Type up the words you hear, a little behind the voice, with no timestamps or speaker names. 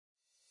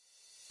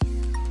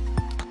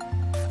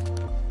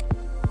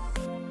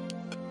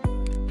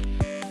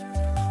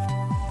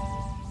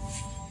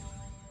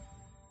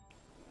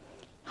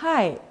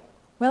Hi,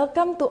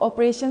 welcome to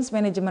Operations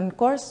Management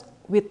course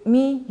with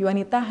me,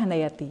 Yuanita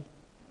Handayati.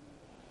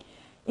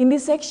 In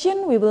this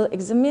section, we will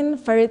examine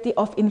variety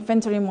of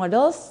inventory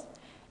models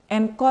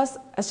and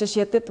costs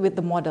associated with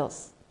the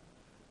models.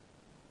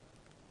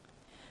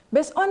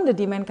 Based on the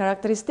demand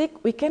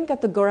characteristic, we can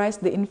categorize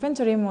the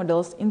inventory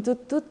models into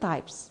two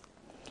types: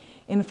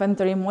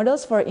 inventory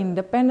models for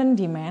independent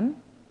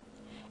demand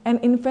and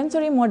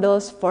inventory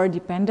models for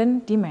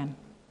dependent demand.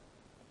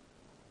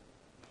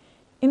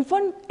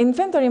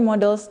 Inventory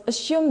models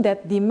assume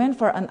that demand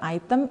for an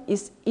item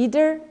is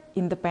either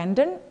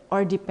independent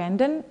or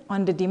dependent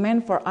on the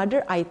demand for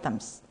other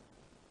items.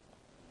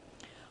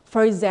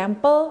 For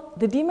example,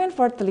 the demand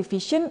for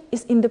television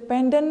is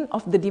independent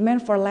of the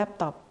demand for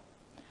laptop.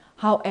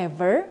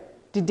 However,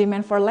 the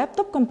demand for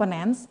laptop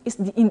components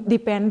is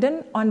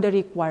dependent on the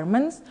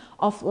requirements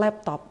of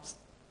laptops.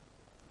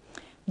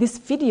 This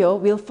video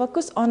will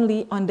focus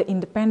only on the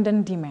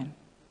independent demand.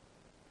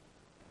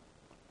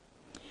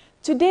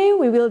 Today,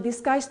 we will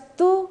discuss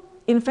two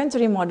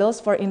inventory models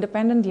for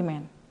independent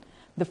demand.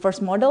 The first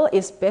model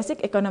is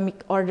basic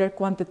economic order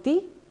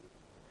quantity,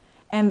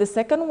 and the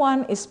second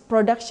one is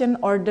production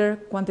order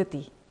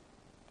quantity.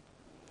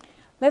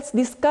 Let's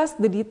discuss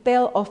the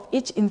detail of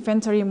each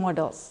inventory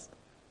models.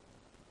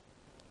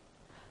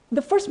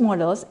 The first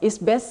model is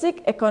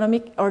basic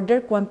economic order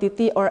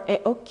quantity or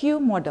AOQ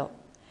model.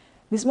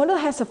 This model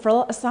has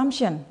several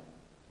assumptions.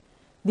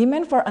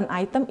 Demand for an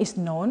item is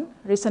known,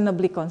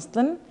 reasonably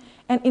constant,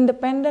 and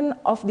independent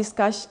of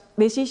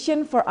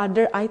decision for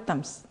other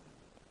items.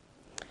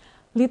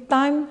 Lead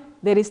time,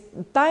 that is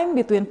time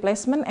between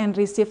placement and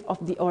receipt of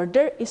the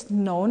order, is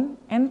known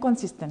and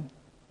consistent.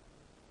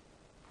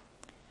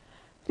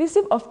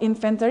 Receipt of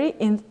inventory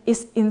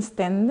is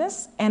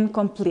instantaneous and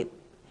complete.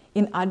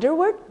 In other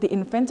words, the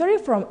inventory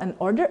from an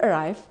order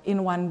arrives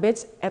in one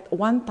batch at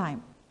one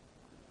time.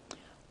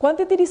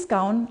 Quantity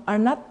discounts are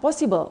not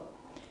possible.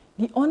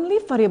 The only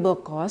variable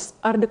costs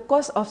are the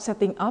cost of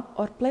setting up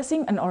or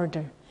placing an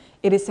order.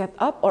 It is set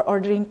up or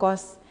ordering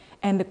costs,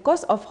 and the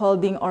cost of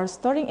holding or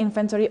storing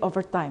inventory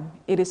over time.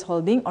 It is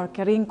holding or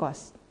carrying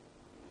costs.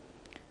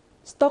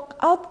 Stock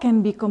out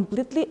can be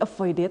completely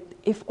avoided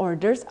if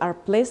orders are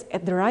placed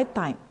at the right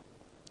time.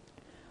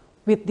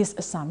 With this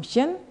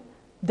assumption,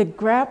 the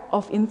graph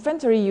of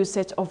inventory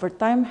usage over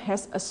time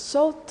has a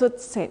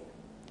sawtooth shape,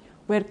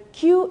 where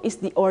Q is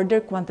the order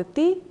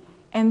quantity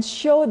and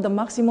show the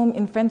maximum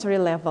inventory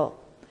level,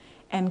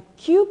 and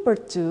Q per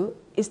 2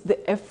 is the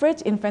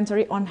average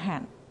inventory on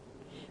hand.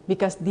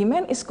 Because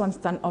demand is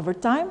constant over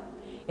time,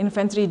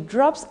 inventory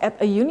drops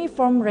at a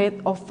uniform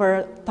rate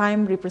over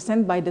time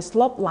represented by the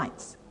slope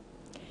lines.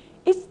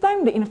 Each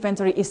time the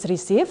inventory is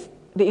received,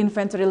 the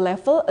inventory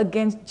level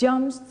again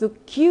jumps to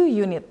Q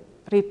unit,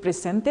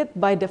 represented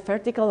by the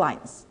vertical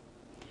lines.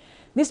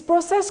 This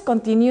process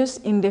continues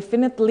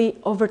indefinitely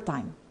over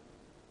time.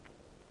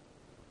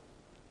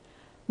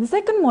 The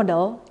second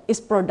model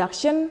is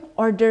production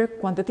order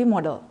quantity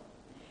model.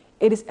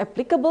 It is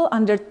applicable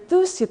under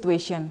two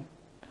situations: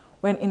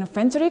 when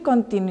inventory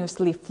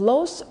continuously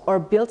flows or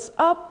builds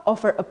up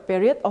over a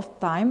period of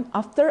time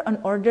after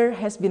an order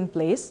has been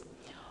placed,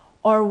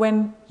 or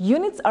when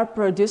units are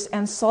produced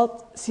and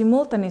sold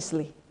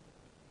simultaneously.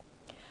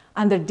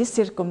 Under these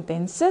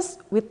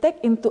circumstances, we take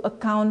into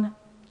account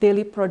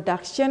daily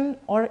production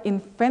or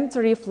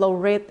inventory flow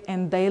rate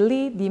and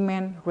daily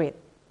demand rate.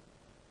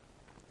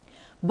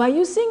 By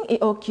using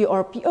EOQ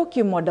or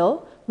POQ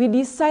model, we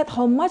decide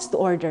how much to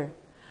order.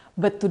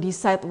 But to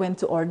decide when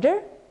to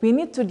order, we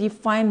need to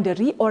define the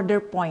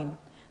reorder point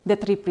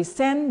that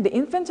represents the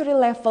inventory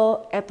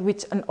level at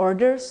which an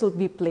order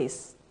should be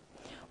placed,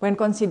 when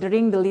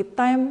considering the lead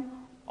time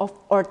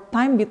or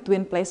time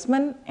between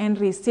placement and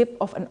receipt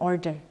of an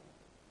order.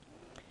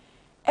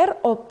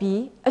 ROP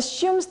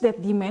assumes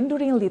that demand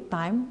during lead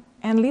time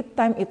and lead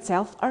time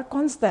itself are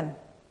constant.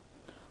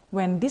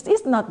 When this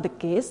is not the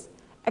case,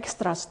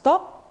 extra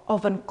stock,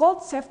 often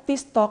called safety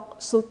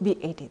stock, should be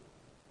added.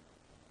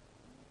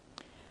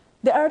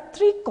 There are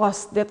three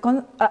costs that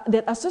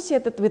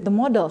associated with the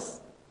models.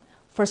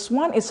 First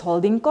one is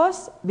holding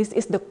cost. This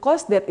is the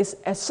cost that is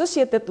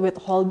associated with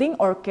holding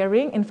or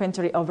carrying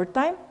inventory over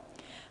time.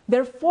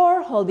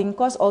 Therefore, holding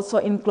costs also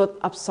include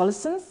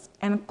obsolescence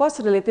and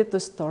costs related to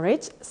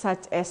storage,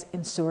 such as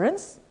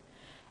insurance,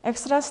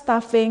 extra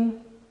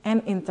staffing, and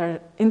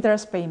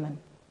interest payment.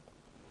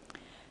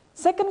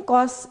 Second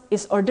cost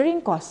is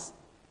ordering cost.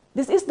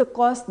 This is the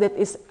cost that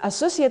is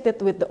associated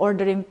with the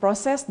ordering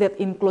process that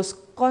includes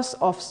cost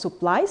of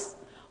supplies,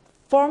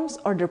 forms,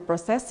 order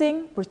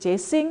processing,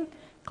 purchasing,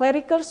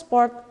 clerical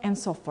support, and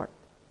so forth.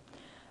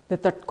 The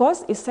third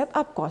cost is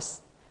setup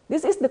cost.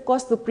 This is the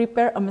cost to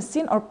prepare a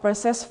machine or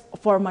process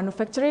for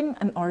manufacturing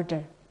an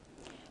order.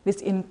 This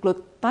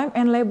includes time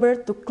and labor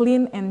to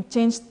clean and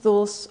change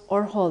tools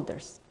or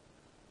holders.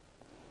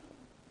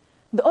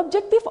 The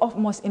objective of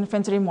most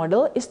inventory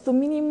model is to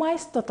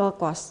minimize total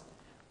cost,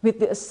 with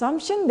the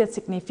assumption that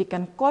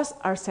significant costs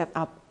are set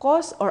up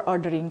costs or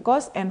ordering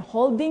costs and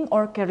holding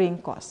or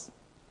carrying costs.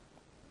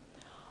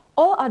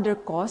 All other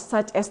costs,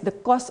 such as the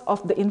cost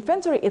of the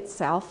inventory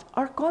itself,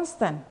 are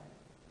constant.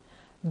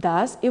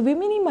 Thus, if we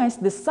minimize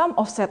the sum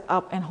of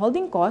setup and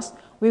holding costs,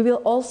 we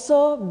will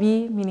also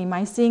be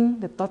minimizing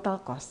the total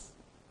cost.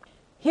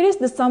 Here is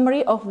the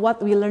summary of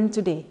what we learned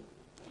today.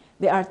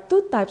 There are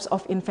two types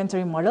of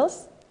inventory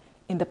models: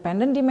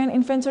 independent demand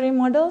inventory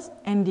models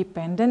and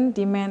dependent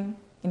demand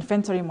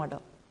inventory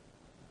model.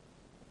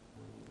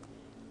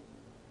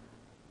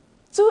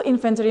 Two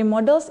inventory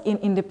models in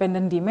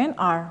independent demand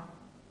are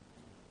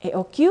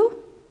AOQ,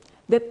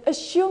 that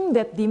assume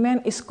that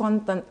demand is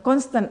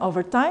constant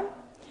over time,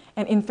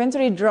 and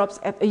inventory drops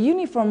at a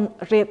uniform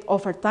rate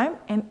over time,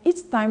 and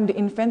each time the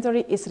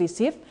inventory is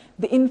received,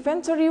 the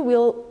inventory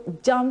will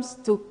jump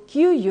to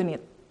Q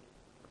unit.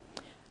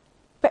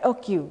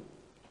 POQ.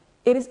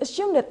 It is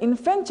assumed that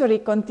inventory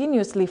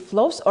continuously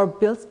flows or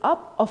builds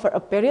up over a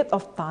period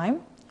of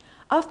time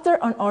after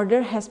an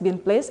order has been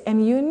placed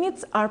and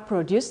units are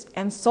produced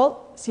and sold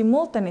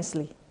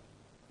simultaneously.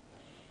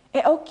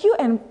 AOQ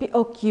and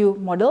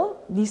POQ model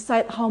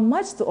decide how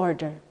much to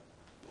order,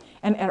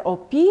 and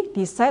ROP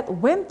decide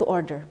when to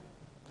order.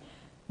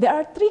 There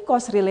are three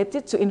costs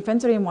related to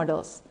inventory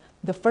models.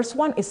 The first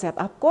one is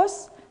setup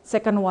cost,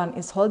 second one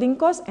is holding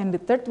cost, and the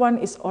third one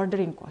is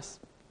ordering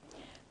cost.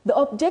 The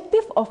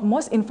objective of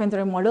most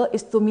inventory model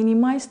is to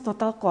minimize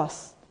total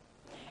cost,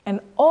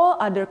 and all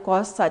other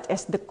costs, such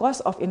as the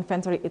cost of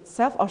inventory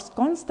itself, are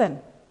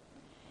constant.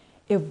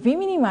 If we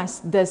minimize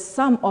the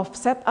sum of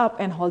setup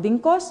and holding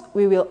costs,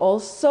 we will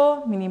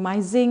also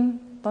minimizing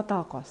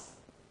total cost.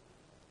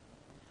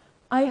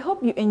 I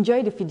hope you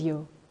enjoyed the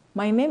video.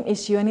 My name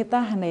is Yuanita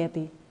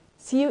Handayati.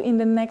 See you in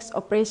the next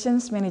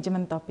operations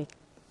management topic.